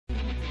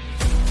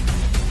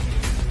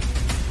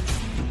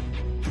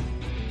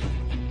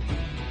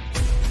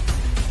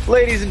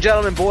Ladies and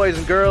gentlemen, boys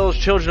and girls,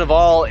 children of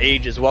all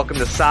ages, welcome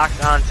to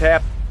Sox on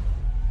Tap.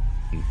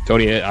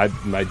 Tony,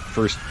 my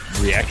first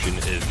reaction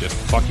is just,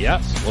 fuck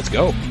yes, let's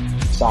go.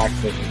 Sox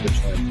versus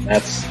Detroit.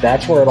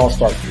 That's where it all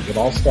starts. It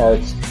all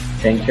starts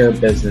taking care of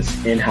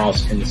business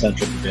in-house in the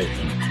Central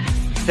Division.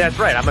 That's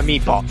right, I'm a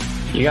meatball.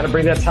 You got to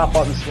bring that top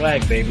button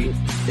swag, baby.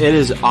 It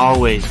is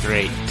always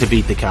great to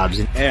beat the Cubs.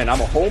 And I'm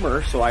a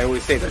homer, so I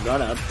always say they're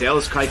gonna.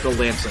 Dallas Keuchel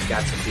Lamson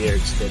got some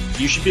beards that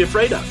you should be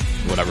afraid of.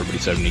 What everybody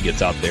said when he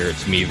gets out there,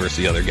 it's me versus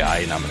the other guy,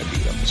 and I'm going to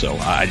beat him. So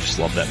I just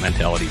love that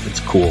mentality. It's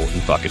cool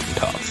and fucking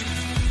tough.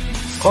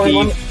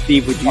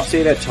 Steve, would you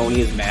say that Tony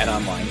is mad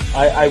online?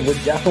 I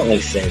would definitely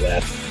say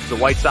that. The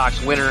White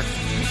Sox winner.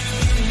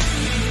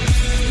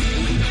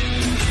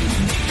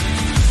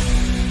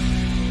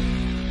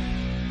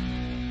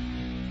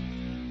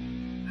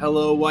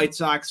 Hello, White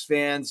Sox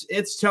fans.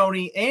 It's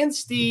Tony and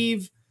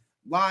Steve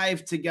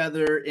live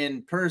together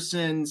in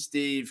person.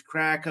 Steve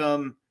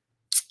Crackham.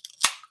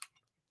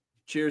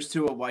 Cheers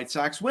to a White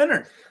Sox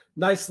winner.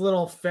 Nice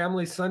little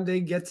family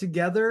Sunday get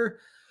together.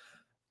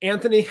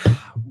 Anthony,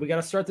 we got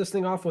to start this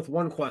thing off with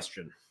one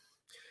question.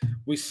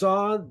 We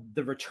saw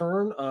the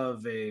return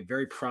of a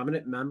very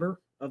prominent member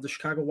of the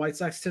Chicago White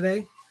Sox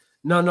today,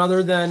 none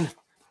other than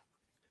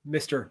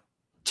Mr.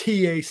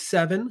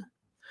 TA7.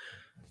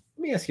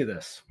 Let me ask you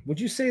this. Would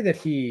you say that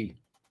he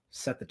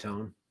set the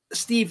tone?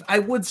 Steve, I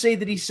would say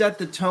that he set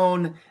the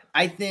tone.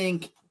 I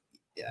think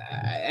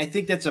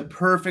that's a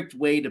perfect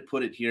way to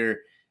put it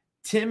here.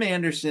 Tim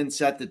Anderson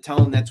set the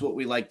tone. That's what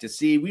we like to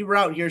see. We were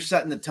out here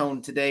setting the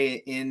tone today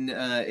in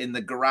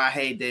the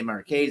Garaje de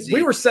Marchese.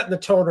 We were setting the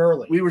tone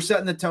early.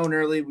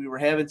 We were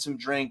having some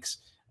drinks,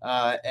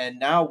 and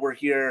now we're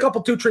here. A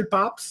couple 2-tree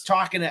pops.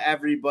 Talking to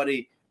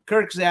everybody.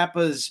 Kirk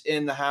Zappa's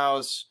in the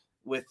house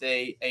with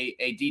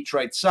a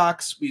Detroit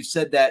Sox. We've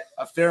said that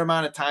a fair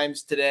amount of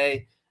times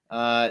today.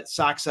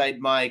 Sockside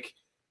Mike,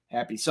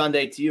 happy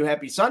Sunday to you.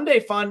 Happy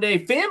Sunday, fun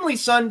day, family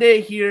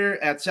Sunday here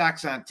at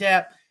Sox on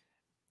Tap.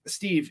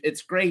 Steve,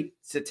 it's great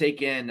to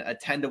take in a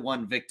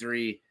 10-1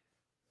 victory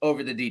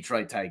over the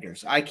Detroit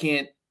Tigers. I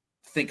can't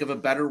think of a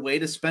better way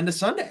to spend a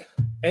Sunday.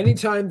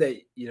 Anytime that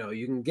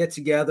you can get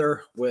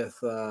together with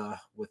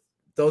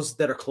those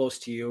that are close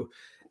to you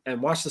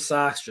and watch the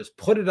Sox, just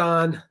put it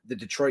on the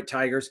Detroit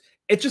Tigers.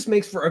 It just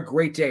makes for a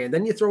great day. And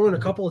then you throw in a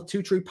couple of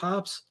 2-tree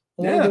pops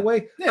along the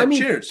way. Yeah,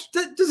 cheers.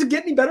 Does it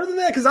get any better than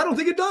that? Because I don't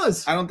think it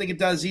does. I don't think it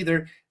does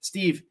either.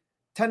 Steve,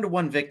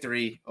 10-1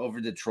 victory over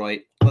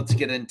Detroit. Let's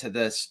get into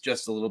this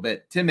just a little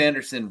bit. Tim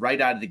Anderson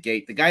right out of the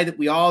gate, the guy that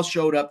we all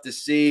showed up to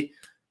see,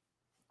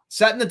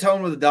 setting the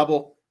tone with a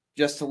double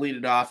just to lead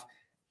it off.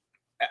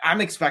 I'm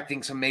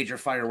expecting some major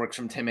fireworks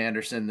from Tim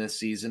Anderson this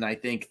season. I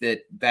think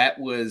that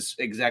was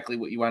exactly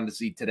what you wanted to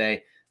see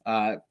today.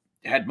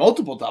 Had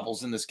multiple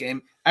doubles in this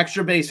game.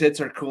 Extra base hits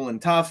are cool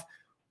and tough.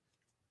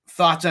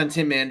 Thoughts on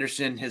Tim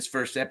Anderson, his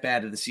first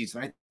at-bat of the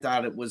season? I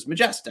thought it was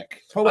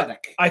majestic,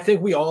 poetic. I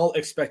think we all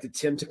expected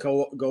Tim to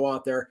go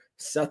out there,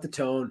 set the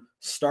tone,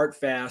 start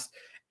fast,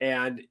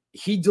 and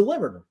he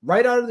delivered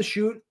right out of the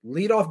chute,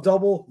 leadoff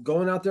double,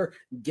 going out there,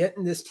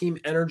 getting this team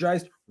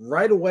energized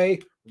right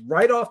away,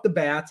 right off the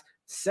bat,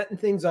 setting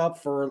things up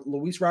for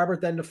Luis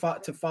Robert then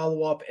to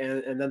follow up,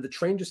 and then the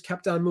train just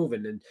kept on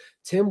moving. And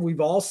Tim,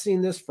 we've all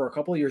seen this for a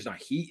couple of years now.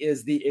 He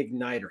is the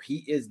igniter.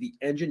 He is the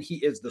engine. He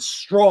is the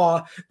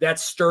straw that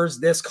stirs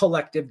this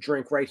collective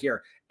drink right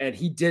here. And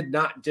he did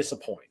not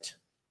disappoint.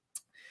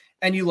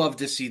 And you love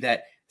to see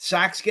that.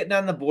 Sox getting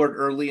on the board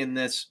early in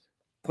this,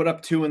 put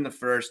up 2 in the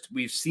first.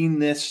 We've seen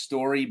this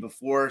story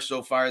before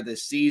so far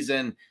this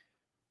season.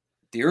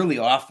 The early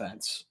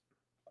offense,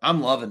 I'm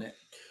loving it.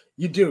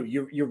 You do.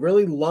 You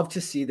really love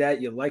to see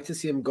that. You like to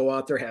see them go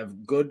out there,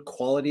 have good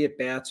quality at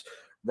bats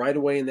right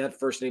away in that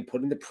first inning,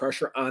 putting the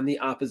pressure on the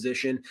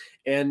opposition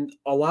and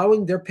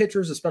allowing their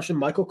pitchers, especially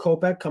Michael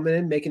Kopech, coming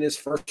in, making his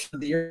first of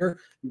the year,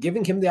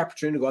 giving him the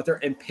opportunity to go out there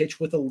and pitch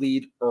with a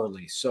lead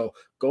early. So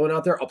going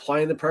out there,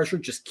 applying the pressure,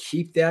 just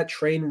keep that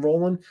train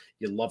rolling.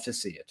 You love to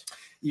see it.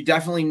 You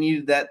definitely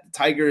needed that. The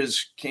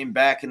Tigers came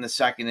back in the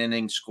second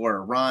inning, score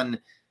a run.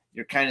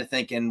 You're kind of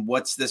thinking,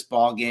 what's this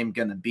ball game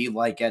going to be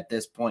like at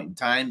this point in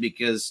time?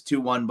 Because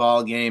 2-1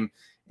 ball game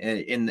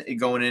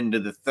going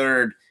into the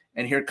third,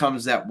 and here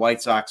comes that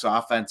White Sox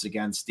offense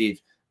again, Steve.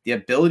 The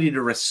ability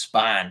to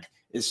respond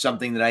is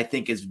something that I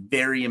think is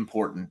very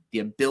important. The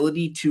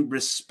ability to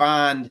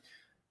respond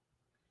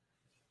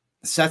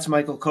sets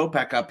Michael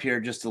Kopech up here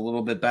just a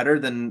little bit better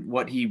than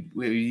what he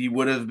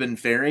would have been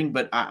faring,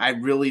 but I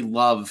really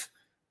love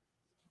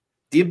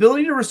the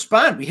ability to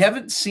respond. We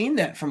haven't seen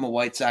that from a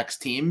White Sox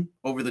team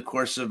over the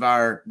course of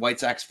our White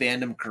Sox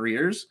fandom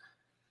careers.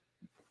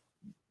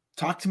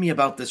 Talk to me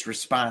about this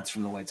response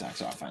from the White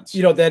Sox offense.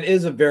 That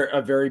is a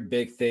very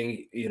big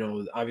thing.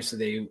 Obviously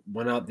they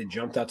went out, they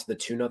jumped out to the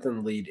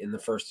 2-0 lead in the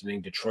first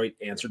inning. Detroit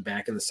answered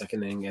back in the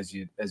second inning, as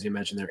you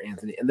mentioned there,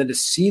 Anthony. And then to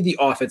see the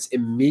offense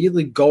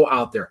immediately go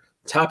out there,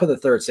 top of the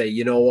third, say,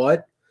 you know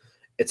what?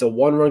 It's a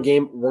 1-run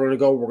game. We're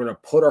going to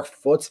put our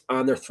foot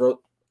on their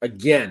throat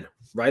again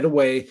right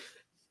away.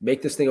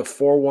 make this thing a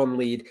 4-1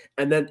 lead.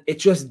 And then it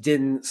just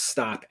didn't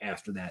stop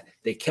after that.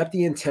 They kept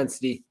the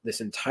intensity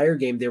this entire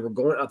game. They were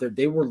going out there.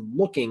 They were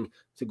looking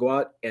to go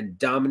out and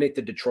dominate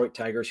the Detroit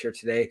Tigers here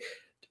today.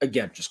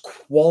 Again, just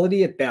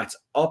quality at bats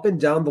up and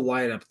down the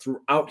lineup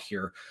throughout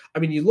here. I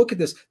mean, you look at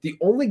this, the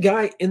only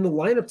guy in the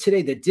lineup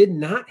today that did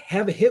not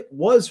have a hit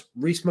was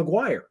Reese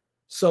McGuire.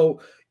 So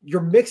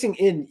you're mixing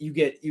in, you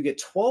get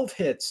 12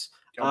 hits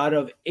out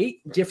of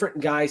 8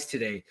 different guys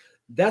today.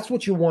 That's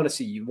what you want to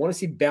see. You want to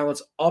see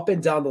balance up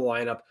and down the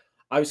lineup.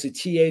 Obviously,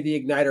 TA, the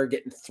Igniter,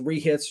 getting 3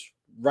 hits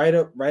right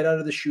out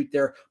of the chute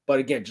there. But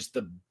again, just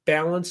the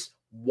balance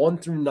 1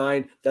 through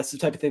 9, that's the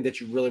type of thing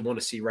that you really want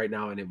to see right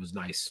now, and it was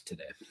nice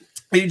today.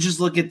 You just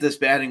look at this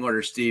batting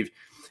order, Steve,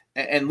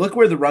 and look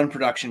where the run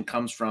production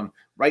comes from.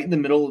 Right in the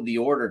middle of the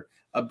order,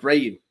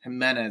 Abreu,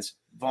 Jimenez,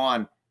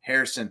 Vaughn,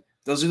 Harrison.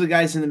 Those are the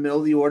guys in the middle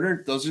of the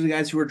order. Those are the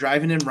guys who are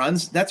driving in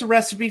runs. That's a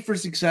recipe for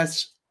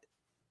success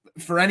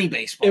for any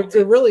baseball.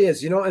 It really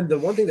is, and the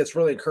one thing that's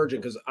really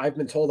encouraging, because I've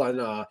been told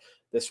on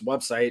this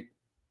website,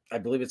 I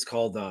believe it's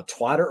called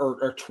Twitter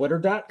or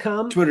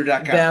Twitter.com.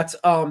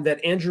 Twitter.com.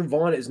 That Andrew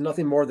Vaughn is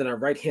nothing more than a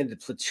right-handed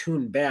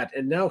platoon bat.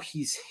 And now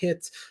he's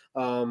hit,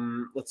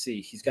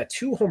 he's got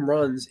 2 home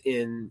runs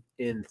in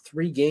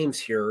 3 games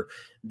here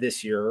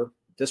this year.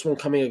 This one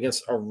coming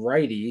against a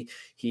righty.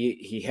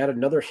 He had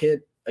another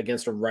hit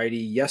against a righty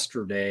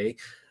yesterday.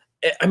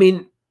 I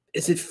mean,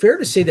 is it fair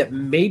to say that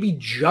maybe,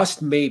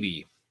 just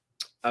maybe,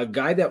 a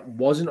guy that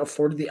wasn't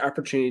afforded the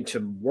opportunity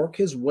to work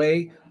his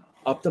way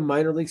up the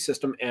minor league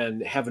system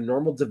and have a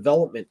normal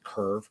development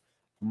curve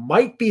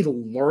might be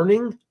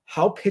learning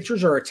how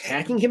pitchers are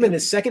attacking him in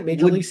his second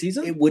major league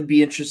season? It would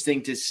be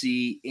interesting to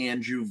see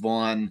Andrew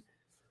Vaughn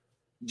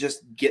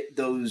just get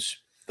those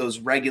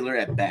regular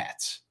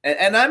at-bats.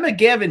 And I'm a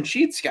Gavin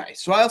Sheets guy,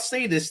 so I'll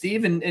say this,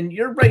 Steve, and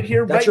you're right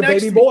here. That's right your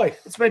next baby to me. boy.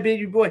 It's my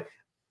baby boy.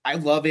 I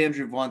love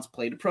Andrew Vaughn's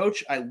plate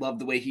approach. I love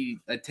the way he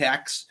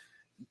attacks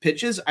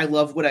pitches. I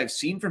love what I've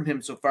seen from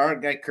him so far. A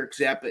guy Kirk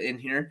Zappa in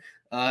here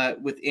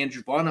with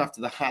Andrew Vaughn off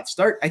to the hot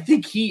start. I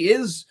think he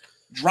is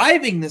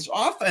driving this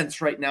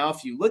offense right now.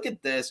 If you look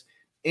at this,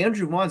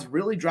 Andrew Vaughn's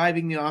really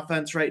driving the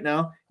offense right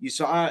now. You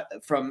saw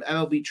from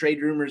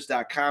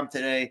MLBTradeRumors.com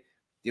today,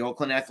 the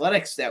Oakland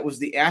Athletics, that was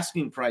the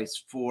asking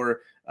price for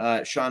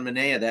Sean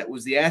Manaea. That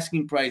was the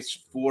asking price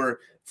for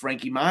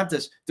Frankie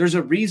Montas. There's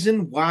a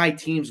reason why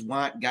teams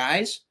want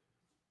guys.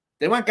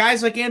 They want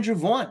guys like Andrew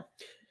Vaughn.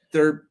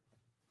 They're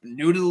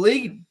new to the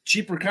league,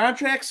 cheaper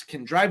contracts,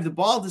 can drive the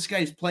ball. This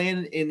guy's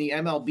playing in the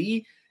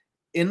MLB,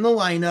 in the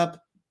lineup,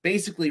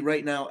 basically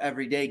right now,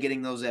 every day,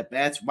 getting those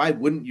at-bats. Why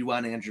wouldn't you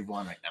want Andrew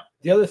Vaughn right now?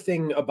 The other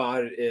thing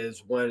about it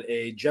is when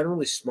a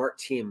generally smart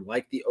team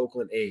like the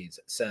Oakland A's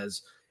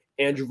says,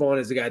 Andrew Vaughn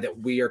is the guy that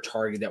we are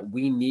targeting, that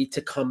we need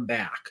to come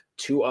back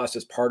to us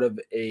as part of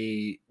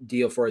a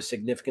deal for a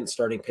significant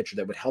starting pitcher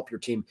that would help your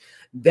team,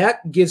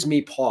 that gives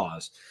me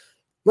pause.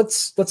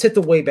 Let's hit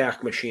the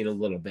Wayback Machine a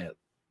little bit.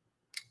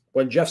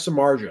 When Jeff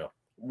Samardzija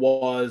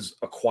was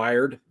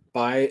acquired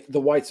by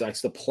the White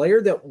Sox, the player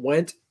that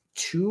went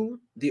to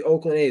the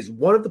Oakland A's,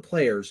 one of the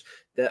players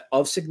that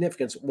of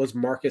significance was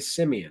Marcus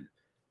Semien.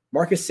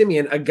 Marcus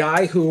Semien, a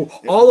guy who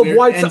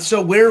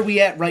So where are we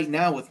at right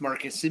now with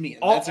Marcus Semien?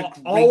 That's a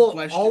great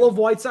question. All of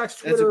White Sox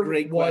Twitter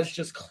was question.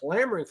 just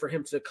clamoring for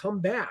him to come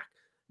back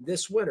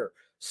this winter.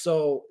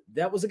 So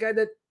that was a guy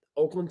that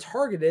Oakland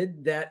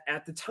targeted, that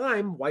at the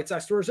time White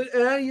Sox Twitter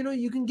said,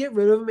 you can get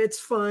rid of him. It's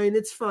fine.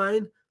 It's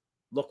fine.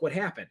 Look what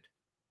happened.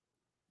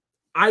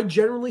 I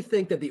generally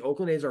think that the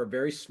Oakland A's are a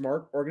very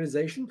smart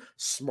organization,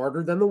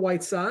 smarter than the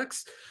White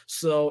Sox.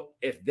 So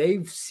if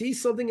they see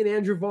something in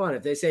Andrew Vaughn,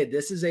 if they say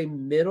this is a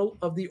middle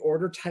of the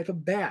order type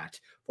of bat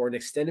for an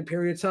extended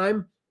period of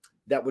time,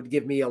 that would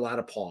give me a lot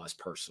of pause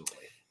personally.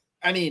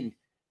 I mean,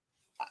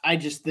 I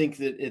just think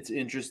that it's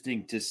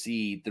interesting to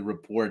see the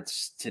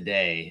reports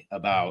today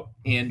about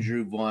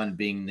Andrew Vaughn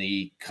being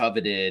the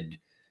coveted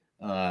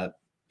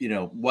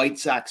White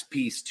Sox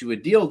piece to a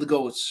deal to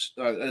go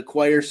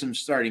acquire some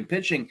starting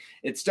pitching.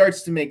 It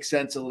starts to make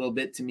sense a little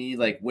bit to me,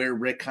 like where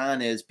Rick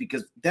Hahn is,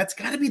 because that's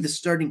got to be the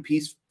starting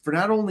piece for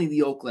not only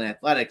the Oakland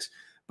Athletics,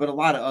 but a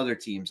lot of other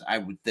teams, I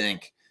would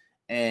think.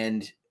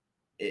 And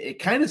it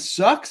kind of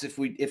sucks if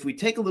we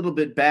take a little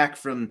bit back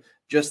from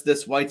just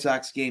this White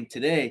Sox game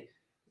today.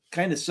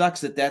 Kind of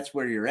sucks that that's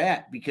where you're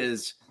at,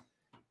 because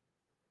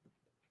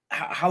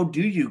how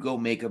do you go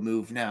make a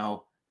move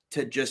now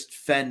to just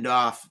fend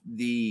off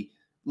the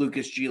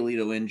Lucas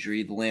Giolito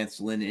injury, the Lance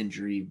Lynn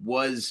injury?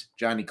 Was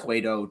Johnny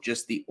Cueto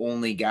just the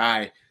only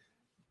guy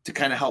to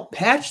kind of help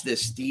patch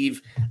this,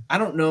 Steve? I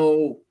don't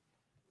know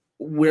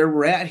where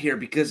we're at here,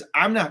 because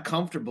I'm not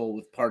comfortable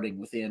with parting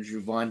with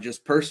Andrew Vaughn,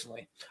 just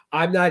personally.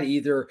 I'm not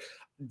either.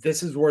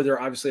 This is where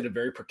they're obviously in a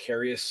very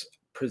precarious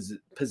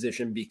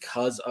position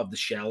because of the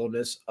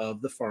shallowness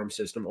of the farm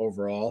system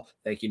overall.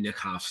 Thank you, Nick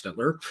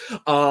Hofstetler.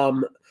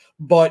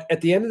 But at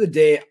the end of the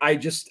day,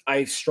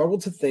 I struggle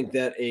to think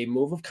that a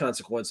move of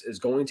consequence is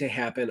going to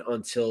happen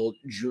until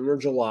June or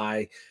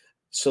July,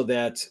 so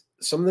that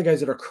some of the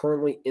guys that are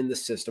currently in the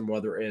system,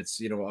 whether it's,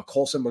 a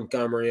Colson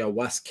Montgomery, a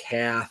Wes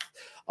Kath,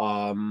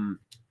 a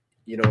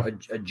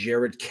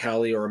Jared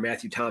Kelly or a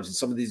Matthew Thompson,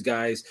 some of these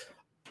guys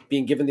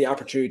being given the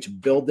opportunity to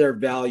build their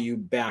value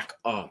back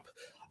up.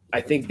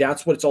 I think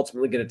that's what it's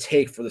ultimately going to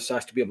take for the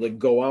Sox to be able to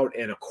go out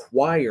and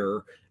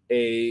acquire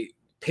a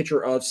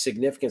pitcher of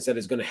significance that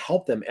is going to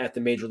help them at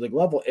the major league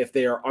level if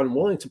they are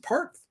unwilling to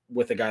part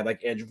with a guy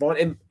like Andrew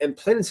Vaughn. And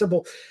plain and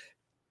simple,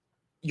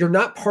 you're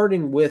not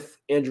parting with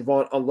Andrew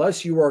Vaughn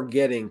unless you are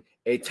getting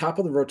a top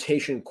of the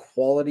rotation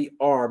quality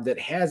arm that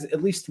has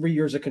at least 3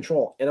 years of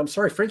control. And I'm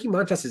sorry, Frankie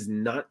Montas is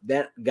not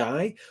that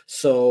guy.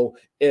 So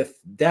if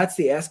that's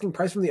the asking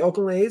price from the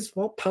Oakland A's,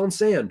 well, pound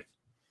sand.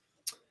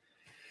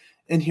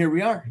 And here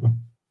we are.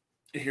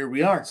 Here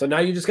we are. So now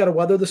you just got to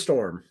weather the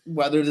storm.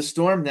 Weather the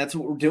storm. That's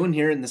what we're doing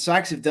here. And the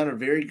Sox have done a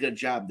very good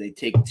job. They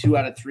take 2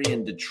 out of 3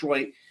 in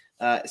Detroit.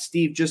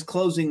 Steve, just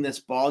closing this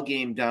ball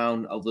game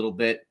down a little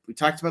bit. We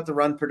talked about the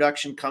run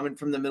production coming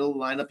from the middle of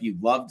the lineup. You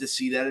love to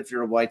see that if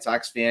you're a White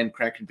Sox fan,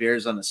 cracking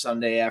beers on a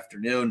Sunday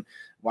afternoon,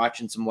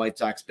 watching some White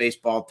Sox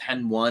baseball,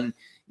 10-1.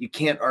 You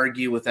can't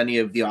argue with any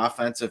of the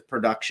offensive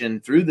production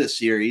through this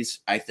series,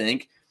 I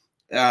think.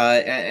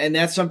 And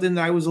that's something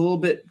that I was a little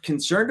bit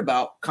concerned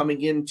about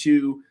coming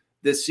into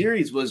this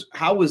series was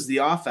how was the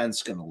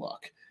offense going to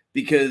look?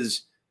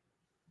 Because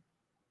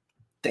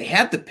they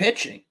had the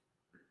pitching.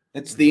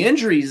 It's the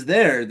injuries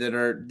there that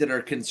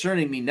are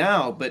concerning me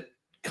now. But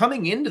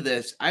coming into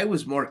this, I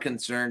was more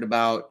concerned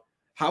about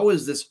how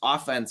is this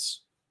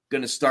offense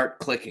going to start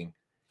clicking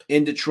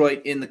in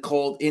Detroit, in the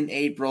cold, in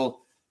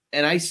April.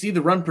 And I see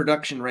the run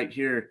production right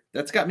here.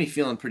 That's got me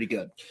feeling pretty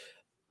good.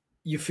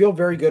 You feel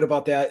very good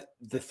about that.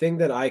 The thing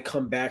that I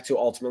come back to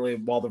ultimately,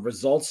 while the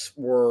results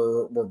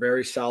were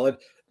very solid,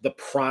 the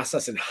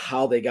process and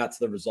how they got to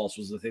the results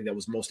was the thing that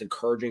was most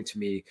encouraging to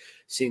me,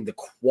 seeing the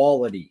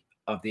quality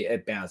of the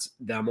at-bats,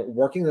 them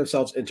working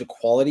themselves into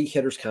quality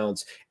hitters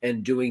counts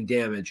and doing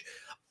damage.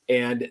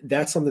 And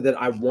that's something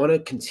that I want to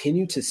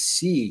continue to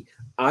see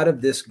out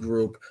of this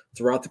group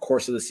throughout the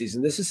course of the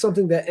season. This is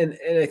something that, and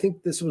I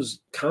think this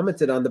was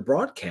commented on the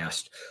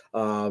broadcast.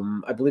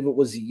 I believe it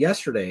was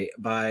yesterday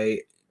by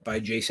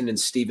Jason and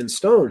Steven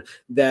Stone,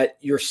 that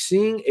you're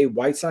seeing a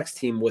White Sox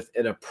team with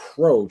an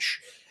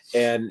approach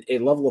and a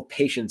level of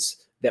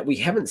patience that we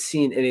haven't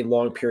seen in a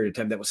long period of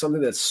time. That was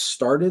something that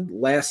started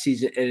last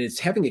season, and it's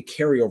having a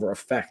carryover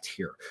effect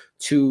here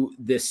to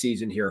this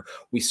season here.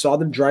 We saw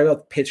them drive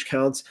out pitch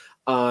counts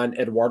on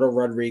Eduardo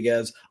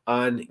Rodriguez,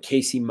 on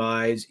Casey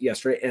Mize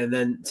yesterday, and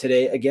then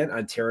today again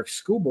on Tarek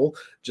Skubal,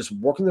 just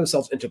working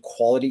themselves into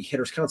quality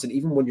hitters counts. And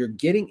even when you're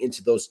getting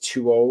into those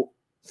 2-0,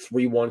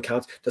 3-1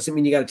 counts, doesn't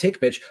mean you got to take a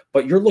pitch,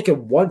 but you're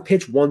looking one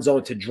pitch, one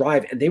zone to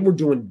drive, and they were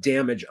doing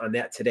damage on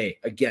that today.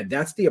 Again,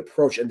 that's the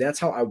approach, and that's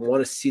how I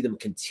want to see them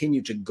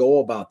continue to go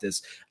about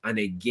this on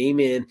a game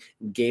in,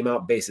 game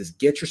out basis.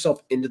 Get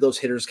yourself into those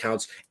hitters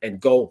counts and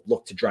go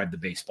look to drive the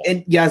baseball.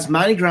 And yes,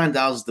 Yasmani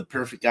Grandal is the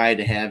perfect guy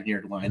to have in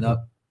your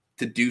lineup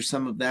to do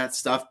some of that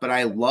stuff, but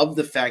I love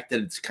the fact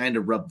that it's kind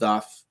of rubbed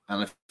off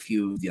on a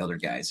few of the other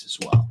guys as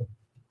well.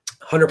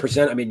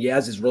 100%. I mean,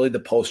 Yaz is really the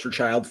poster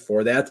child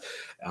for that.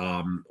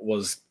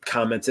 Was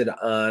commented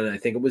on, I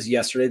think it was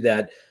yesterday,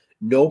 that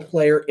no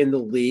player in the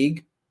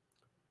league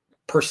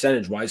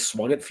percentage-wise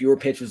swung at fewer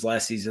pitches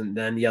last season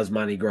than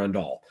Yasmani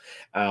Grandal.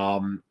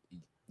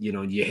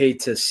 You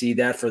hate to see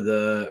that for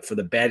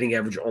the batting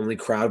average only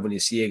crowd when you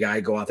see a guy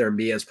go out there and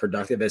be as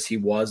productive as he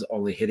was,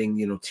 only hitting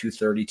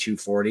 230,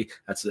 240.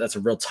 That's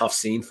a real tough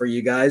scene for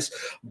you guys.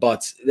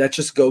 But that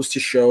just goes to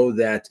show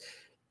that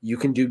you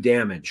can do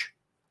damage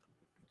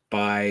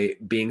by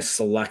being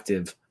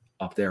selective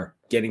up there,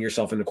 getting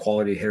yourself into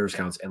quality hitters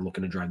counts and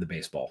looking to drive the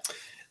baseball.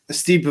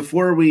 Steve,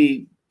 before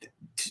we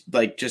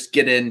just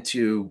get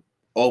into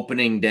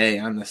opening day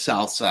on the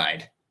South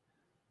Side,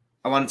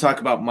 I want to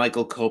talk about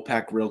Michael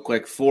Kopech real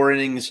quick. 4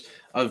 innings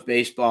of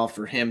baseball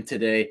for him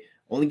today.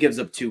 Only gives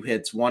up 2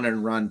 hits, 1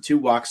 earned run, 2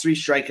 walks, 3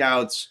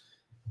 strikeouts.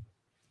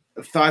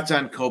 Thoughts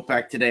on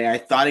Kopech today? I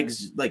thought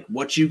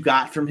what you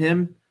got from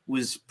him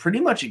was pretty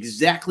much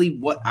exactly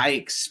what I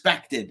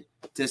expected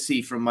to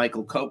see from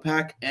Michael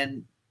Kopech.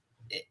 And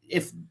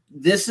if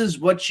this is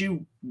what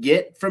you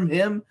get from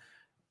him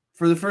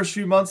for the first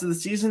few months of the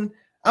season,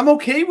 I'm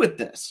okay with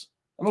this.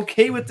 I'm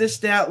okay with this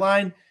stat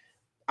line.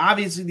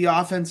 Obviously, the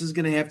offense is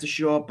going to have to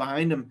show up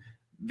behind him.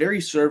 Very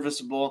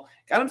serviceable.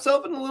 Got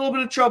himself in a little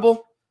bit of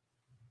trouble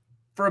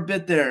for a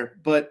bit there.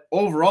 But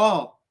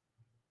overall,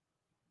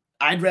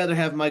 I'd rather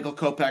have Michael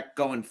Kopech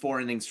going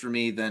 4 innings for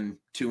me than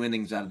 2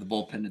 innings out of the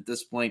bullpen at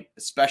this point,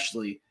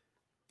 especially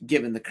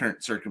given the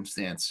current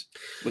circumstance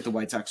with the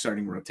White Sox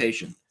starting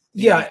rotation.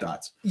 Yeah.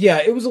 Thoughts?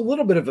 Yeah, it was a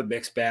little bit of a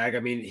mixed bag. I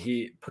mean,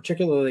 he,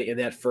 particularly in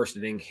that first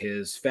inning,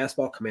 his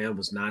fastball command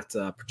was not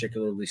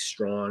particularly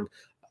strong,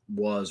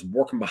 was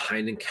working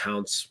behind in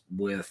counts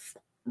with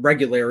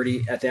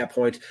regularity at that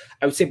point.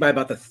 I would say by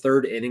about the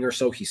 3rd inning or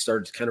so, he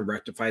started to kind of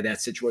rectify that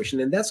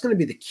situation. And that's going to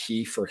be the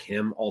key for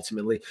him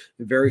ultimately.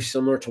 Very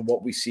similar to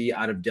what we see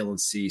out of Dylan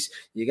Cease.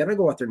 You got to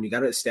go out there and you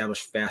got to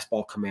establish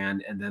fastball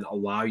command and then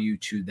allow you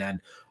to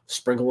then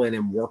sprinkle in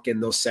and work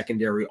in those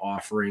secondary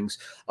offerings.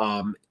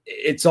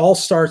 It all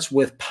starts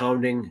with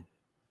pounding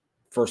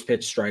first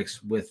pitch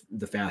strikes with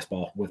the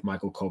fastball with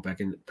Michael Kopech,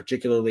 and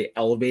particularly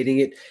elevating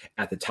it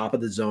at the top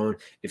of the zone.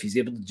 If he's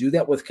able to do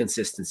that with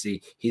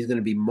consistency, he's going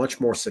to be much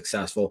more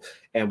successful.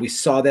 And we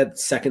saw that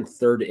second,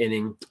 third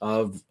inning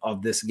of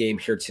this game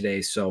here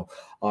today. So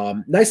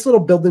nice little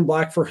building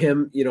block for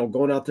him,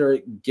 going out there,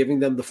 giving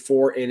them the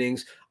 4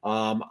 innings.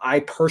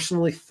 I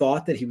personally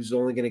thought that he was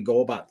only going to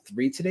go about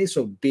 3 today.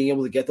 So being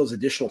able to get those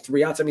additional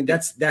 3 outs, I mean,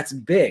 that's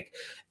big.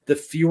 The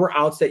fewer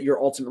outs that you're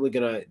ultimately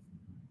going to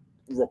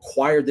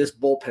require this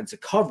bullpen to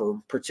cover,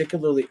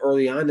 particularly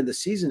early on in the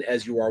season,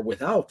 as you are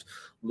without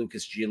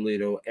Lucas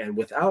Giolito and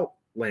without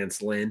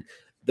Lance Lynn,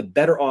 the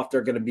better off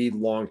they're going to be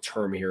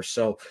long-term here.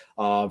 So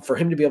for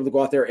him to be able to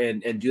go out there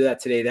and do that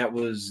today, that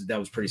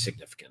was pretty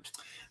significant.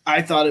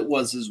 I thought it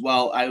was as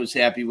well. I was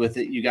happy with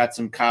it. You got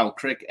some Kyle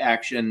Crick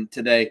action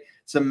today,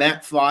 some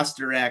Matt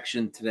Foster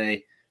action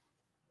today.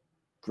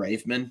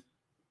 Graveman,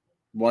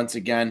 once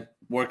again,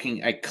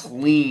 working a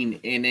clean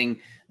inning.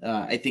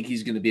 I think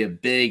he's going to be a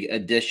big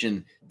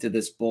addition to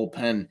this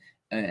bullpen.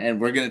 And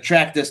we're going to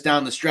track this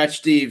down the stretch,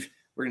 Steve.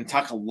 We're going to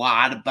talk a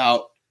lot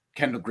about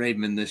Kendall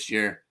Graveman this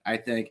year, I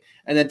think.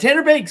 And then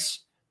Tanner Banks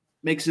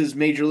makes his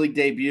major league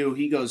debut.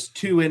 He goes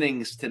 2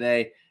 innings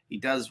today. He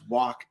does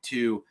walk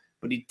 2,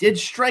 but he did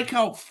strike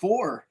out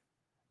 4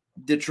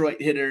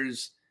 Detroit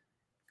hitters.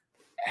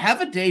 Have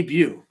a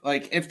debut.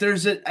 Like if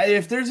there's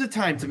a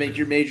time to make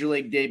your major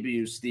league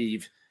debut,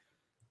 Steve,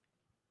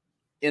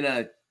 in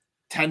a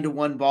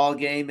 10-1 ball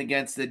game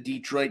against the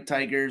Detroit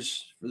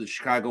Tigers for the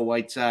Chicago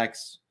White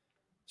Sox,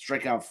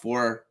 strike out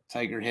 4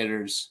 Tiger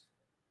hitters.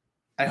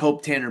 I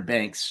hope Tanner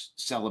Banks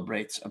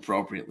celebrates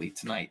appropriately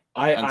tonight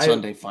on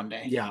Sunday Fun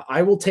Day. Yeah,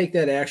 I will take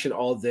that action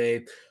all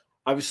day.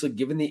 Obviously,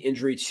 given the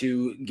injury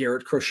to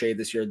Garrett Crochet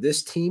this year,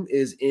 this team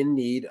is in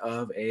need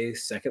of a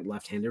second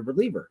left-handed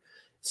reliever.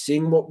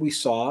 Seeing what we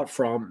saw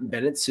from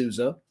Bennett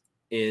Sousa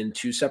in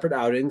 2 separate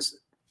outings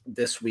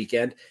this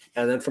weekend,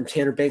 and then from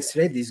Tanner Banks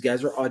today, these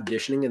guys are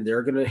auditioning, and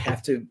they're going to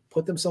have to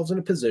put themselves in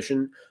a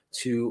position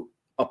to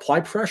apply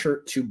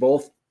pressure to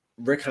both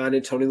Rick Hahn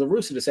and Tony La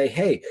Russa to say,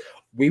 hey,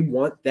 we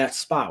want that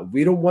spot.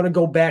 We don't want to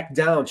go back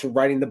down to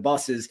riding the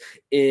buses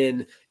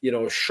in,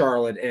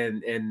 Charlotte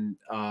and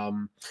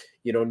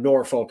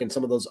Norfolk and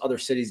some of those other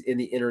cities in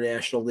the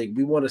International League.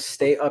 We want to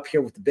stay up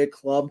here with the big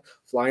club,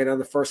 flying on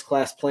the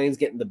first-class planes,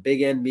 getting the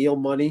big end meal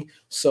money.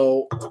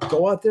 So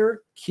go out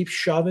there, keep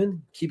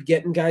shoving, keep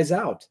getting guys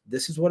out.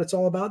 This is what it's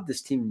all about.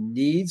 This team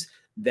needs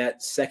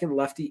that second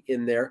lefty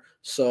in there.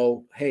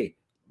 So, hey,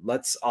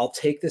 I'll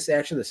take this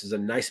action. This is a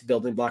nice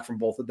building block from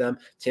both of them.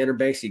 Tanner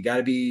Banks, you got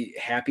to be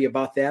happy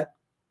about that.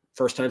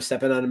 First time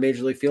stepping on a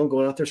major league field,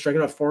 going out there, striking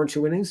out 4 in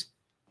 2 innings.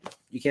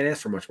 You can't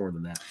ask for much more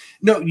than that.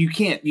 No, you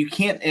can't. You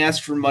can't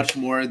ask for much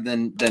more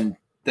than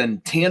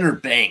Tanner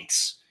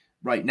Banks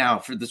right now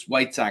for this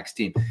White Sox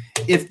team.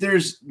 If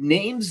there's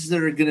names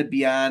that are going to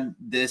be on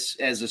this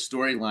as a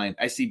storyline,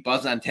 I see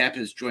Buzz on Tap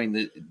has joined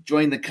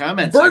the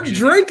comments. Bert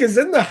Drink is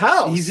in the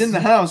house. He's in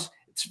the house.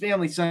 It's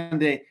Family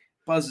Sunday.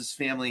 Buzz's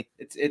family.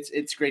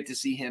 It's great to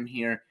see him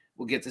here.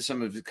 We'll get to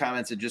some of his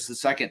comments in just a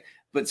second.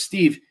 But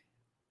Steve,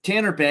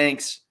 Tanner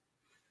Banks,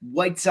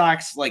 White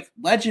Sox, like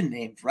legend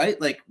names,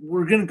 right? Like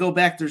we're going to go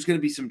back. There's going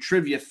to be some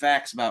trivia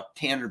facts about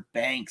Tanner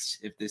Banks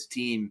if this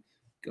team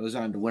goes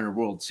on to win a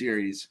World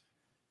Series.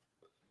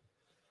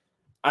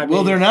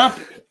 Will there not?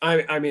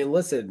 I mean,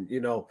 listen,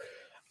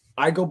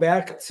 I go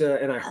back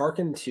to, and I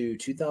hearken to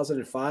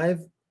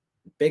 2005.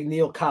 Big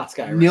Neil Kotz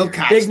guy. Neil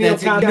Kotz. Big Neil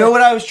Kotz. You know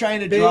what I was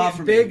trying to draw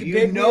from you.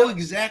 You know Neil,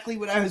 exactly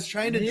what I was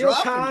trying to Neil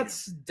draw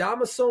Kotz, from you.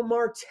 Damaso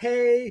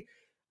Marte,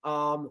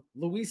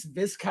 Luis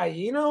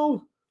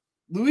Vizcaíno.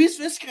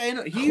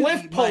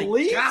 Cliff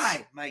Police.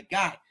 My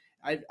guy.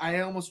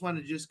 I almost want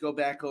to just go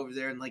back over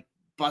there and like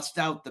bust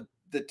out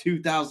the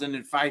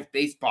 2005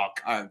 baseball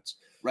cards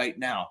right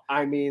now.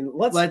 I mean,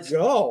 let's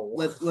go.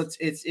 Let's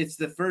it's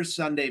the first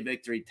Sunday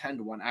victory,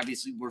 10-1.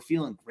 Obviously, we're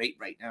feeling great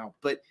right now,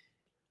 but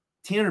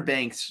Tanner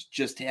Banks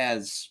just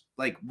has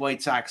like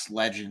White Sox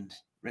legend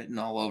written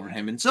all over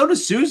him, and so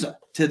does Sousa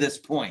to this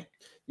point.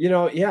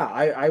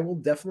 I will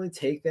definitely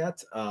take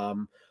that.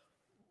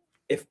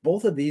 If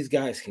both of these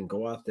guys can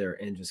go out there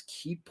and just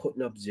keep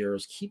putting up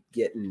zeros, keep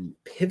getting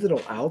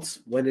pivotal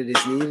outs when it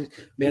is needed,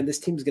 man, this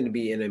team is going to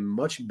be in a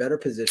much better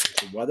position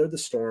to weather the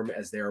storm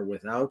as they are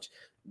without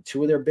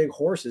 2 of their big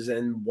horses.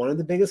 And one of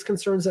the biggest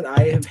concerns that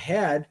I have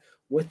had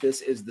with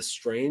this is the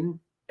strain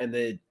and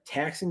the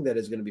taxing that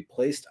is going to be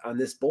placed on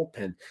this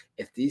bullpen.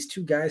 If these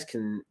 2 guys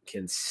can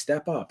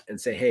step up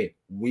and say, hey,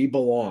 we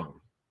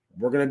belong,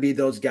 we're going to be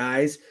those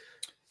guys,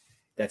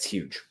 that's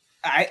huge.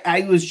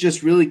 I was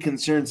just really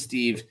concerned,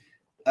 Steve,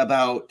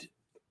 about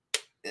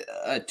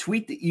a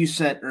tweet that you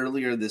sent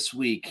earlier this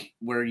week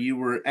where you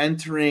were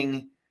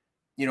entering,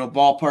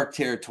 ballpark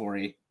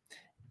territory,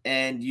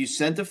 and you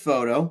sent a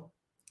photo,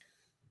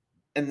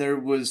 and there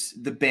was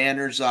the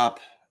banners up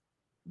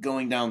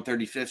going down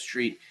 35th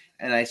Street,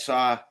 and I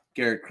saw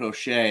Garrett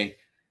Crochet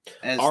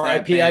as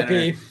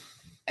R.I.P.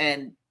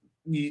 and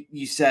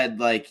you said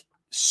like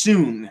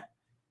soon,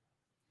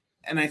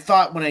 and I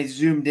thought when I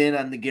zoomed in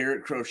on the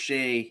Garrett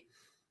Crochet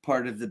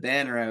part of the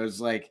banner, I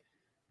was like,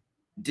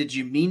 did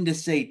you mean to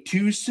say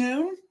too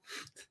soon?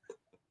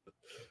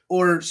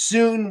 Or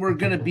soon we're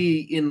going to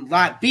be in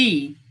Lot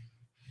B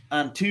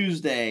on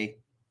Tuesday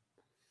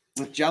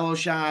with Jello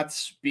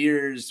shots,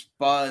 beers,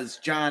 Buzz,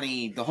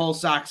 Johnny, the whole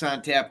Sox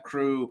on Tap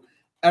crew.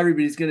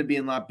 Everybody's going to be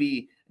in Lot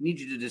B. I need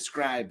you to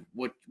describe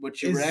what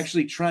you were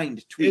actually trying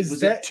to tweet.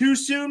 Was it too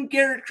soon,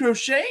 Garrett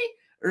Crochet?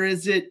 Or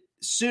is it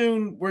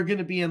soon we're going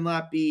to be in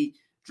Lot B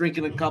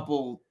drinking a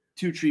couple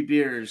Two Tree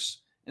beers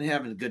and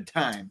having a good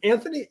time?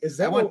 Anthony, is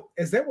that what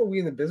we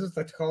in the business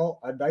like to call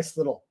a nice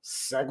little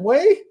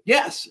segue?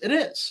 Yes, it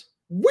is.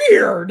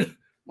 Weird.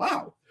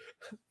 Wow.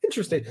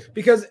 Interesting.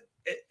 Because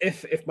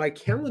if my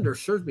calendar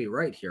serves me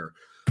right here,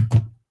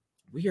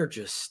 we are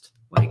just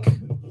like,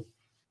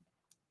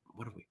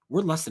 what are we?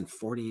 We're less than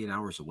 48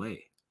 hours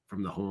away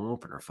from the home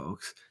opener,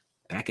 folks.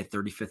 Back at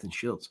 35th and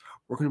Shields.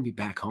 We're going to be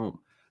back home.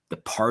 The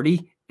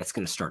party that's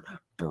going to start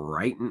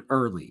bright and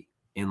early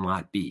in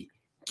Lot B.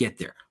 Get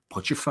there.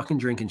 Put your fucking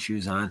drinking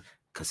shoes on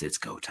because it's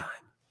go time.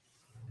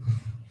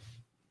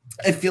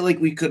 I feel like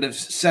we could have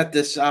set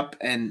this up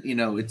and,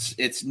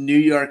 it's New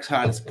York's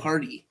hottest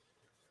party.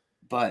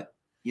 But,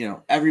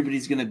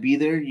 everybody's going to be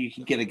there. You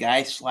can get a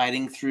guy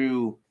sliding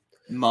through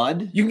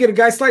mud. You can get a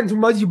guy sliding through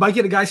mud. You might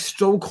get a guy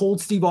stone cold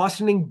Steve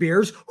Austining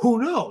beers.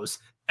 Who knows?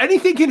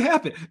 Anything can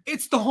happen.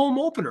 It's the home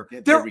opener.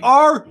 Yeah,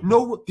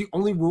 the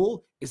only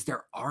rule is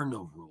there are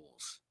no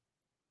rules.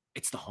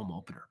 It's the home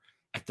opener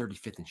at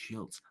 35th and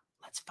Shields.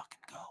 Let's fucking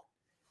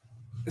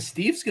go.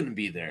 Steve's going to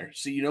be there,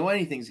 so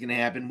anything's going to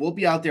happen. We'll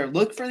be out there.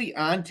 Look for the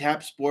On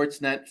Tap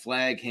Sportsnet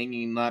flag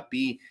hanging in Lot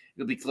B.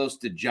 It'll be close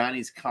to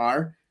Johnny's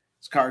car.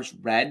 His car's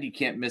red. You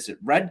can't miss it.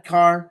 Red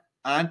car,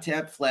 On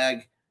Tap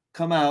flag.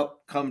 Come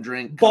out, come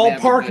drink.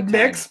 Ballpark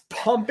mix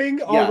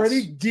pumping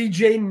already.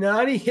 DJ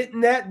Nani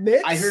hitting that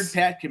mix. I heard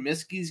Pat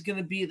Comiskey's going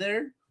to be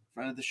there.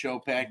 Friend of the show,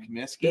 Pat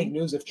Comiskey. Big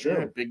news if true.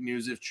 Yeah, big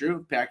news if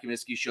true. Pat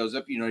Comiskey shows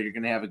up. You're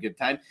going to have a good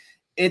time.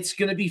 It's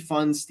going to be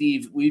fun,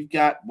 Steve. We've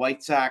got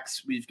White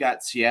Sox. We've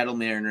got Seattle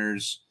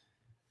Mariners.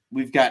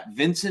 We've got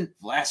Vincent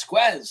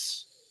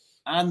Velasquez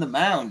on the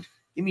mound.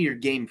 Give me your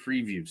game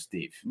preview,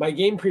 Steve. My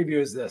game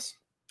preview is this.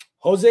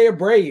 Jose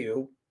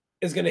Abreu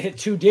is going to hit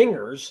 2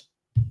 dingers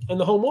in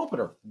the home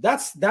opener.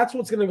 That's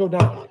what's going to go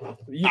down.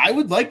 I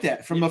would like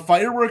that. From a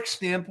fireworks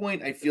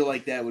standpoint, I feel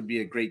like that would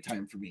be a great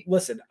time for me.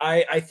 Listen,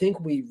 I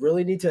think we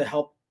really need to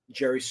help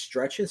Jerry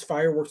stretch his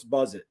fireworks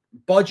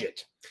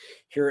budget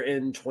here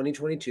in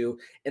 2022.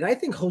 And I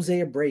think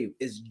Jose Abreu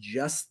is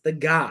just the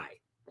guy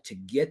to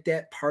get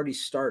that party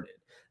started.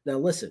 Now,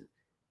 listen,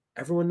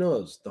 everyone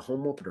knows the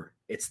home opener.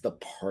 It's the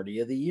party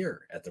of the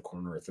year at the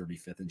corner of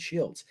 35th and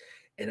Shields.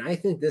 And I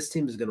think this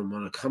team is going to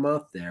want to come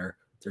out there.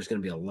 There's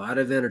going to be a lot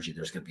of energy.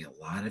 There's going to be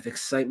a lot of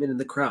excitement in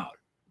the crowd.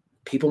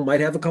 People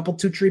might have a couple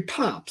 2-tree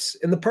pops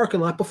in the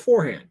parking lot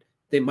beforehand.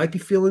 They might be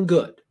feeling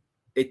good.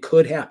 It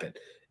could happen.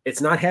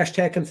 It's not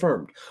hashtag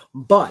confirmed,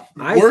 but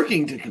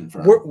working to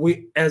confirm.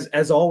 We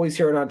as always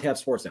here at On Tap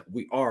Sportsnet,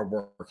 we are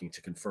working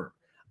to confirm.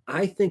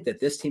 I think that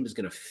this team is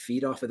going to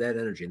feed off of that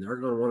energy, and they're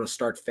going to want to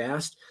start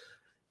fast.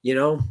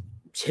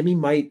 Timmy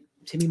might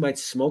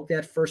smoke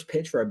that first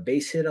pitch for a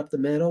base hit up the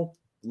middle.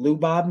 Lou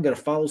Bob going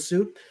to follow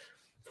suit.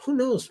 Who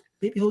knows?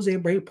 Maybe Jose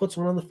Abreu puts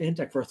one on the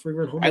Fantech for a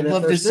 3-run home run. I'd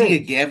love to see a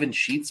Gavin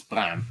Sheets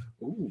bomb.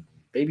 Ooh,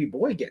 baby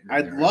boy getting.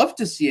 I'd love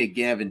to see a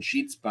Gavin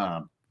Sheets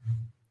bomb.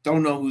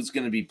 Don't know who's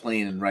going to be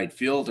playing in right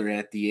field or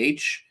at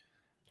DH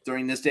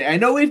during this day. I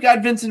know we've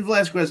got Vincent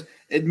Velasquez.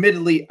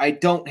 Admittedly, I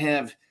don't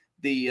have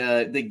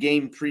the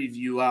game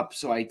preview up,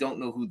 so I don't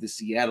know who the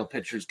Seattle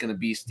pitcher is going to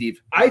be, Steve.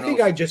 I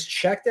think I just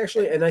checked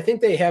actually, and I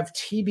think they have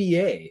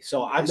TBA.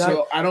 So I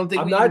don't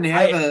think we even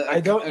have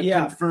a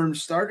confirmed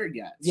starter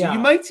yet. So you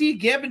might see a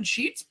Gavin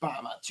Sheets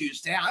bomb on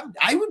Tuesday.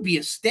 I would be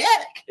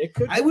ecstatic.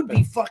 I would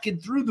be fucking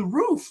through the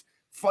roof.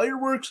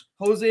 Fireworks,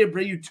 Jose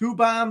Abreu, 2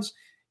 bombs.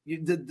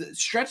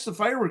 Stretch the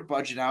firework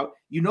budget out.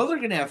 They're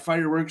going to have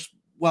fireworks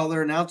while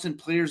they're announcing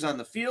players on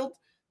the field.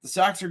 The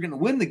Sox are going to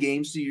win the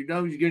game, so you're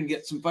going to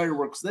get some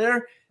fireworks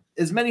there.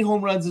 As many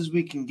home runs as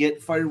we can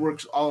get,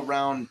 fireworks all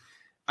around.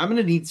 I'm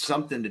going to need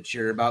something to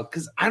cheer about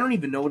because I don't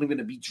even know what I'm going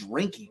to be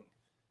drinking.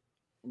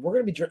 We're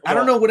going to be drinking. I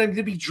don't know what I'm going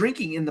to be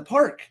drinking in the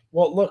park.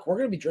 Well, look, we're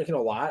going to be drinking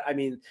a lot. I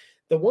mean,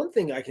 the one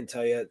thing I can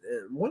tell you,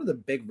 one of the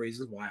big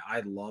reasons why I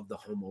love the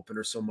home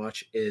opener so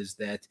much is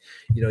that,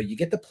 you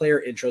get the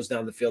player intros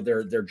down the field.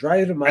 They're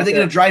driving them out. Are they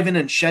going to drive in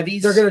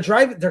Chevys? They're going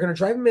to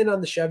drive them in on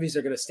the Chevys.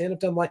 They're going to stand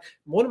up down the line.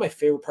 One of my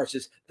favorite parts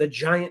is the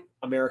giant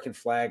American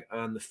flag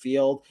on the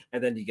field,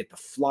 and then you get the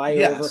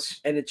flyover,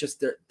 and it's just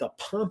the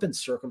pomp and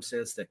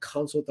circumstance that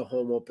comes with the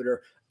home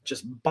opener.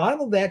 Just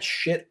bottle that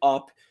shit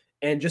up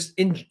and just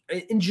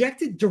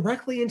inject it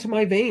directly into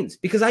my veins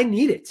because I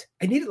need it.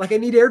 I need it like I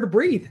need air to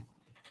breathe.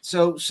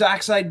 So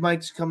Sockside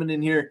Mike's coming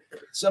in here.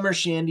 Summer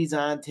Shandy's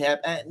on tap.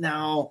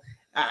 No,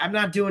 I'm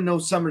not doing no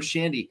Summer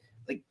Shandy.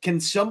 Like, can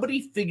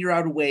somebody figure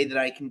out a way that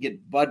I can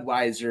get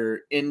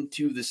Budweiser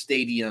into the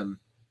stadium?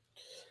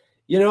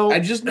 I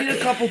just need a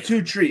couple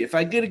 2-tree. If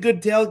I get a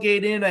good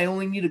tailgate in, I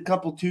only need a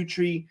couple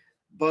 2-tree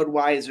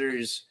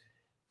Budweisers.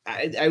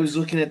 I was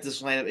looking at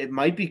this lineup. It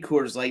might be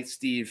Coors Light,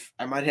 Steve.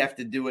 I might have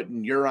to do it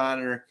in your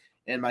honor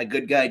and my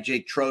good guy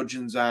Jake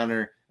Trojan's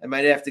honor. I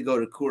might have to go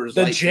to Coors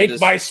The Light Jake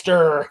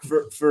Meister.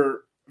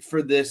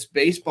 for this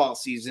baseball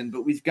season.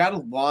 But we've got a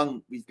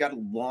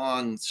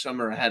long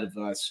summer ahead of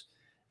us,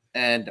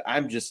 and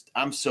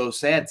I'm so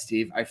sad,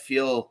 Steve. I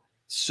feel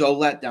so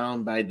let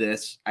down by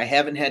this. I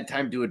haven't had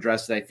time to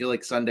address it. I feel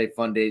like Sunday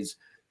Fun Day's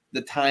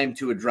the time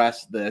to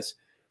address this.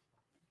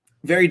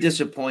 Very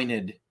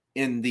disappointed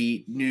in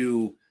the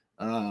new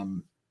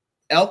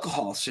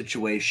alcohol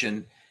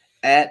situation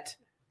at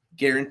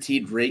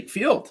Guaranteed Rate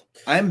Field.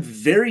 I'm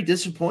very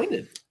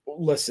disappointed.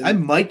 Listen, I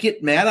might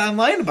get mad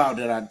online about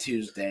it on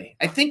Tuesday.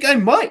 I think I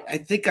might. I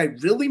think I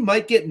really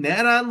might get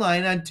mad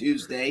online on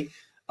Tuesday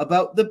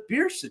about the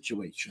beer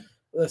situation.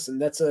 Listen,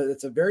 that's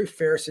a very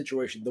fair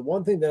situation. The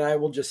one thing that I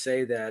will just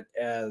say that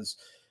as,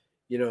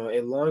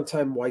 a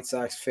longtime White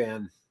Sox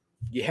fan,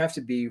 you have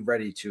to be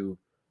ready to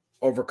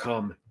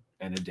overcome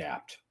and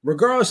adapt.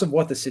 Regardless of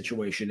what the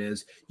situation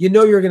is,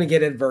 you're going to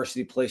get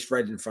adversity placed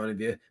right in front of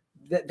you.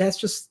 That's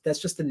just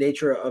the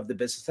nature of the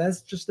business.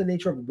 That's just the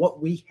nature of what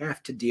we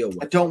have to deal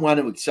with. I don't want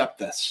to accept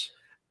this.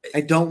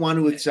 I don't want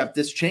to accept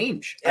this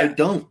change. I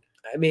don't.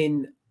 I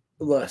mean,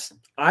 listen,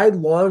 I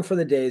long for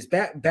the days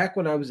back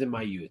when I was in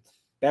my youth,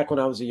 back when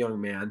I was a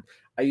young man.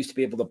 I used to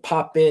be able to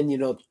pop in,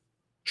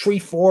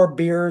 3-4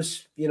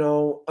 beers,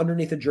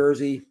 underneath a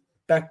jersey,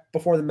 back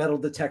before the metal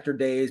detector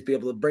days, be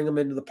able to bring them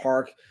into the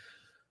park.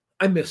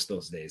 I miss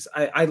those days.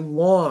 I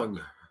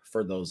long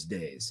for those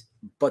days,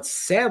 but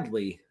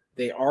sadly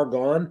they are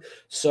gone.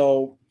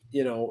 So,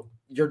 you're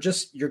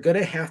going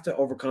to have to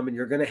overcome and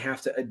you're going to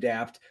have to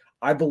adapt.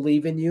 I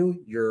believe in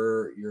you.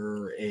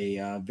 You're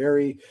a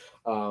very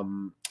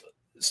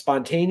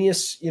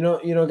spontaneous,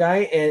 guy,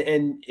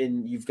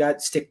 and you've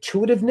got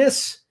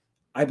stick-to-itiveness.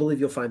 I believe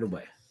you'll find a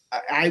way.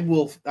 I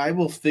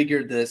will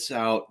figure this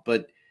out,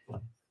 but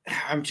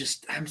I'm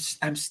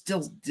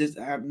still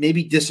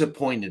maybe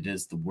disappointed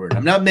is the word.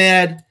 I'm not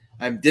mad.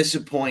 I'm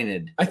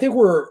disappointed. I think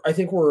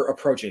we're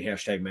approaching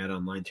hashtag Mad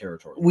Online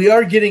territory. We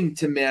are getting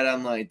to Mad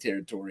Online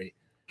territory.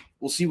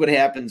 We'll see what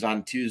happens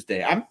on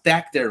Tuesday. I'm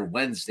back there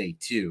Wednesday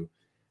too.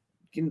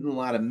 Getting a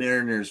lot of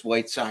Mariners,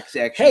 White Sox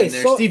action in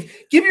there. Steve,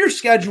 give your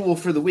schedule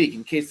for the week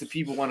in case the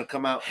people want to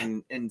come out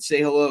and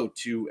say hello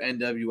to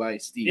NWI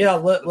Steve. Yeah,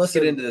 let's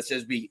get into this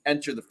as we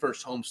enter the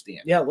first homestand.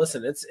 Yeah,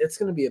 listen, it's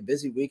going to be a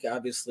busy week.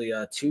 Obviously,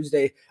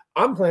 Tuesday,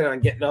 I'm planning on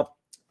getting up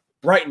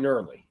bright and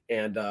early,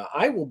 and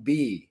I will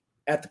be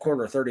at the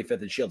corner of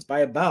 35th and Shields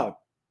by about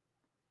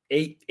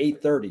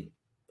 8:30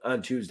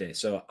 on Tuesday.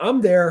 So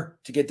I'm there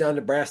to get down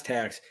to brass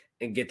tacks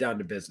and get down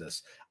to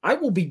business. I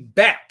will be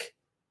back,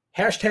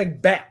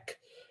 hashtag back,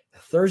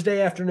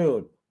 Thursday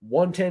afternoon,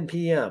 1:10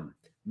 p.m.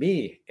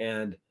 Me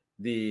and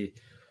the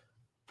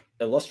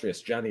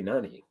illustrious Johnny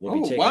Nani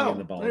will be taking in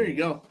the ball game. There you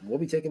go. We'll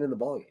be taking in the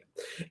ball game.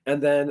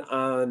 And then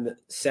on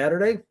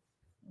Saturday,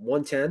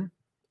 1:10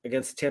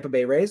 against the Tampa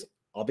Bay Rays,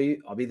 I'll be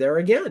there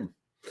again.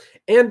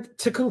 And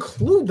to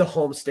conclude the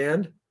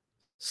homestand,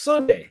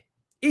 Sunday,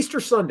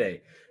 Easter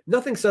Sunday,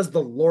 nothing says the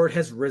Lord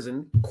has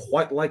risen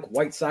quite like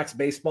White Sox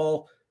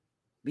baseball.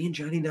 Me and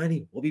Johnny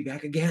Nani will be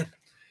back again.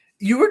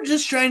 You were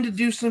just trying to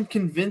do some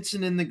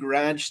convincing in the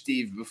garage,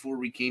 Steve, before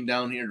we came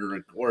down here to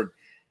record,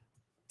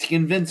 to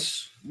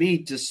convince me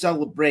to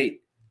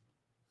celebrate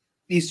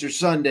Easter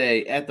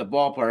Sunday at the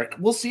ballpark.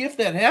 We'll see if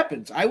that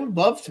happens. I would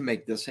love to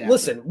make this happen.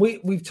 Listen,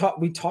 we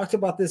talked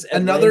about this.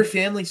 Another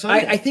family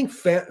Sunday. I think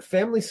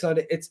family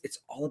Sunday. It's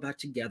all about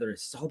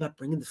togetherness. It's all about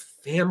bringing the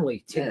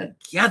family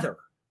together.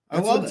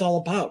 That's what it's all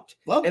about.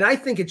 And I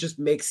think it just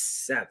makes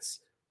sense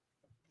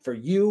for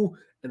you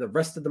and the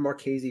rest of the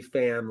Marchese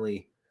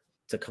family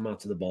to come out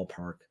to the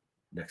ballpark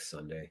next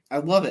Sunday. I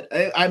love it.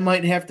 I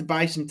might have to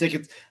buy some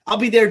tickets. I'll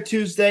be there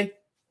Tuesday,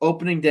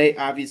 opening day,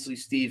 obviously,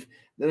 Steve.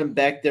 Then I'm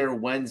back there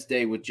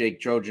Wednesday with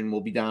Jake Trojan.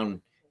 We'll be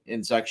down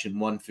in section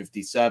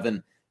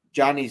 157.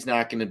 Johnny's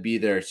not going to be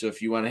there, so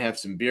if you want to have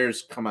some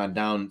beers, come on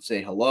down and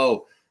say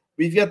hello.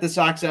 We've got the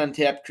Sox on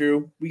Tap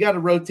crew. We got to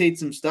rotate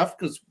some stuff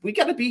because we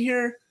got to be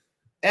here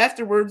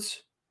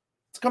afterwards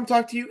to come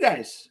talk to you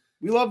guys.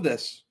 We love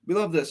this. We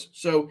love this.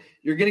 So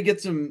you're going to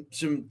get some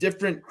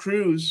different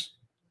crews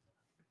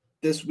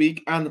this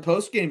week on the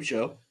post-game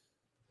show.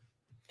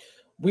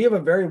 We have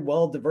a very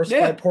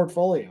well-diversified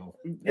portfolio.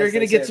 You're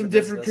going to get some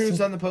different crews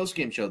on the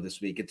post-game show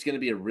this week. It's going to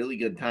be a really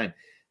good time.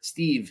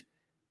 Steve,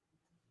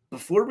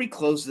 before we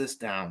close this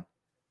down,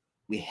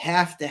 we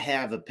have to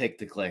have a pick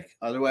to click.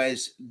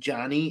 Otherwise,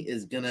 Johnny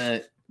is going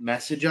to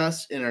message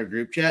us in our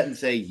group chat and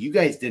say, you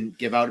guys didn't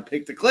give out a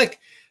pick to click.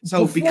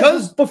 So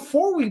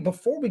before we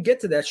get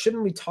to that,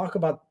 shouldn't we talk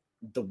about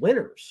the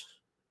winners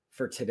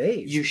for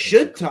today's? You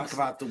should talk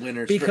about the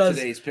winners for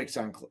today's picks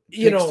to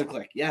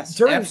click. Yes,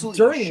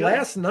 during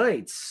last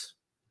night's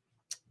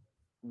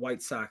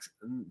Sox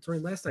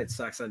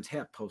on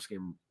Tap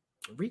postgame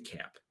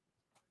recap,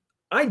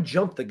 I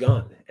jumped the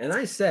gun and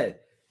I said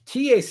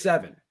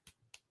TA7.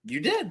 You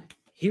did.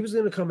 He was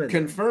going to come in.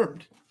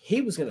 Confirmed.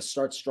 He was going to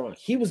start strong.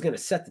 He was going to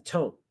set the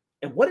tone.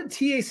 And what did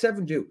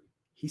TA7 do?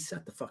 He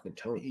set the fucking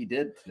tone. He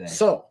did today.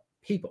 So,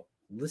 people,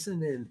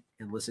 listen in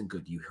and listen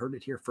good. You heard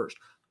it here first.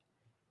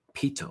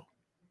 Pito,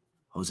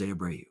 Jose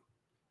Abreu.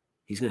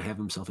 He's going to have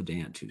himself a day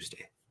on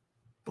Tuesday.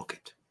 Book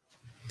it.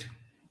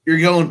 You're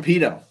going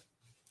Pito.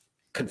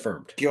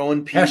 Confirmed.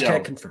 Going Pito.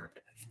 Hashtag confirmed.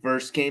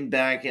 First game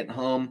back at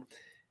home.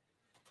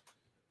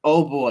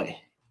 Oh, boy.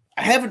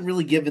 I haven't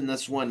really given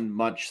this one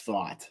much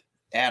thought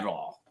at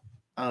all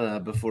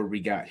before we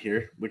got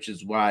here, which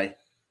is why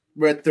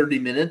we're at 30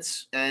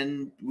 minutes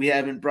and we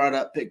haven't brought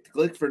up Pick the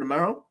Click for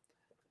tomorrow.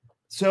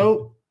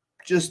 So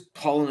just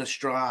pulling a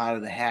straw out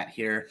of the hat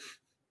here.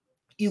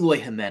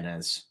 Eloy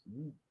Jimenez.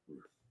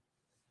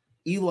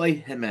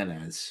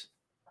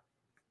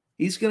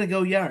 He's going to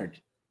go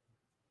yard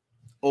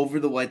over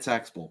the White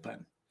Sox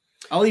bullpen.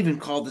 I'll even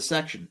call the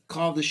section.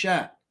 Call the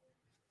shot.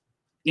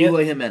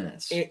 Eloy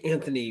Jimenez.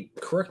 Anthony,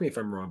 correct me if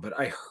I'm wrong, but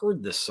I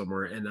heard this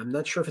somewhere, and I'm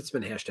not sure if it's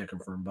been hashtag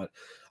confirmed, but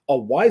a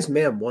wise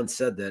man once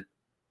said that,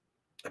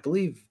 I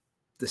believe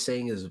the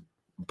saying is,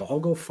 ball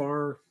go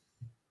far,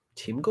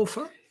 team go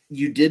far?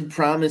 You did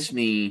promise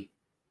me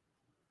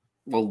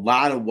a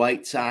lot of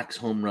White Sox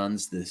home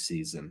runs this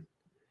season.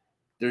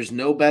 There's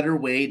no better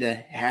way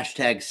to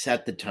hashtag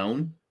set the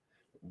tone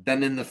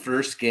than in the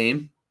first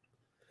game.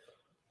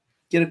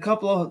 Get a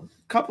couple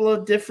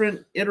of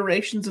different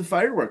iterations of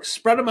fireworks.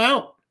 Spread them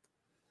out.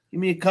 Give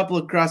me a couple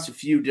across a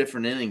few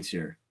different innings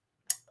here.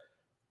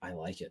 I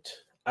like it.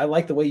 I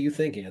like the way you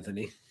think,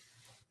 Anthony.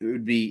 It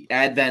would be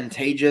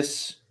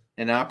advantageous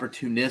and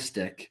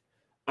opportunistic.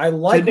 I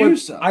like to do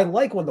so. I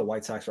like when the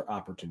White Sox are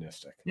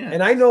opportunistic. Yeah,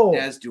 and I know,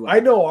 as do I. I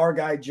know our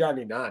guy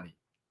Johnny Nani.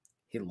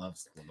 He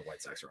loves when the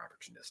White Sox are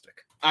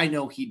opportunistic. I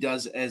know he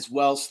does as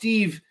well.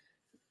 Steve,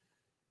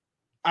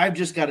 I've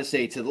just got to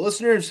say to the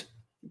listeners,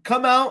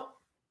 come out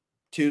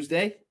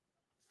Tuesday,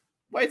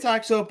 White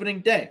Sox opening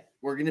day.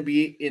 We're going to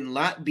be in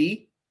Lot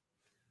B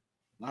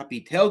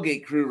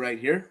tailgate crew right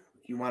here.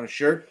 If you want a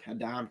shirt, head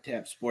to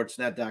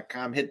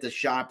OnTapSportsNet.com, hit the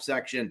shop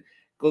section,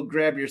 go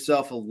grab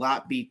yourself a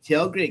Lot B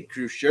tailgate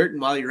crew shirt,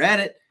 and while you're at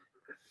it,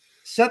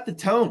 set the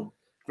tone.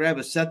 Grab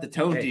a Set the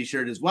Tone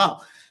t-shirt as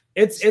well.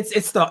 It's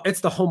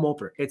the home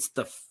opener. It's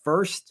the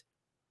first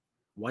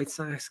White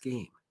Sox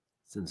game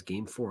since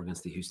Game 4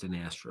 against the Houston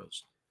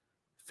Astros.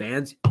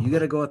 Fans, you got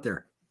to go out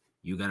there.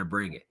 You got to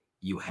bring it.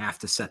 You have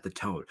to set the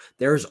tone.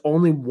 There's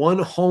only one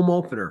home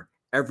opener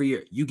every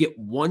year. You get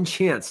one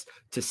chance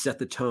to set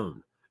the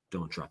tone.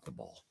 Don't drop the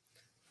ball.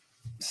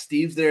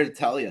 Steve's there to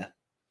tell you.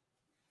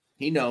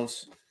 He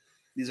knows.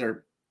 These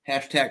are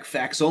hashtag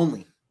facts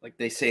only, like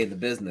they say in the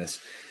business.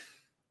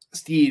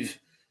 Steve,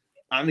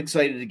 I'm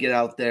excited to get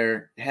out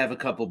there, have a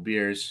couple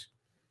beers,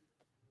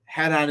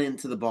 head on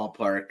into the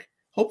ballpark.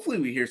 Hopefully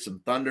we hear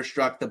some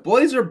Thunderstruck. The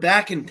boys are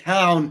back in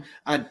town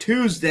on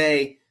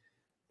Tuesday.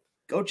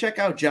 Go check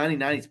out Johnny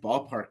Nani's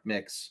ballpark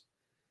mix.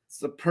 It's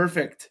the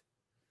perfect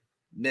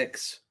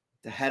mix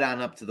to head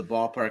on up to the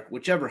ballpark.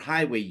 Whichever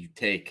highway you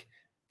take,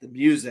 the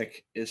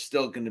music is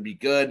still going to be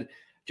good.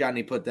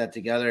 Johnny put that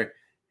together.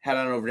 Head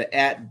on over to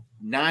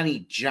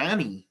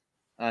 @NaniJohnny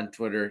on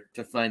Twitter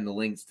to find the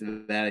links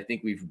to that. I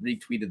think we've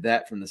retweeted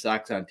that from the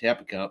Sox on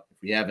Tap account.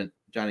 If we haven't,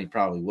 Johnny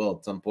probably will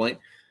at some point.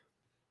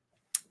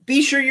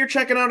 Be sure you're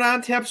checking out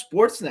On Tap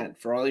Sportsnet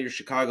for all your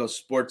Chicago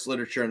sports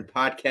literature and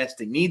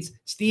podcasting needs.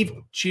 Steve,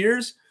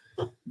 cheers.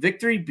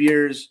 Victory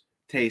beers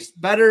taste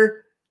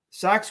better.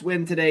 Sox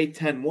win today,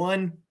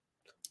 10-1.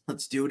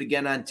 Let's do it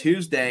again on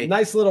Tuesday.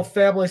 Nice little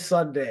family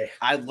Sunday.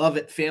 I love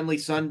it. Family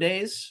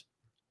Sundays.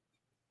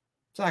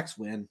 Sox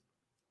win.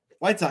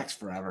 White Sox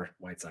forever.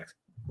 White Sox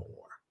more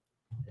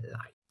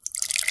life.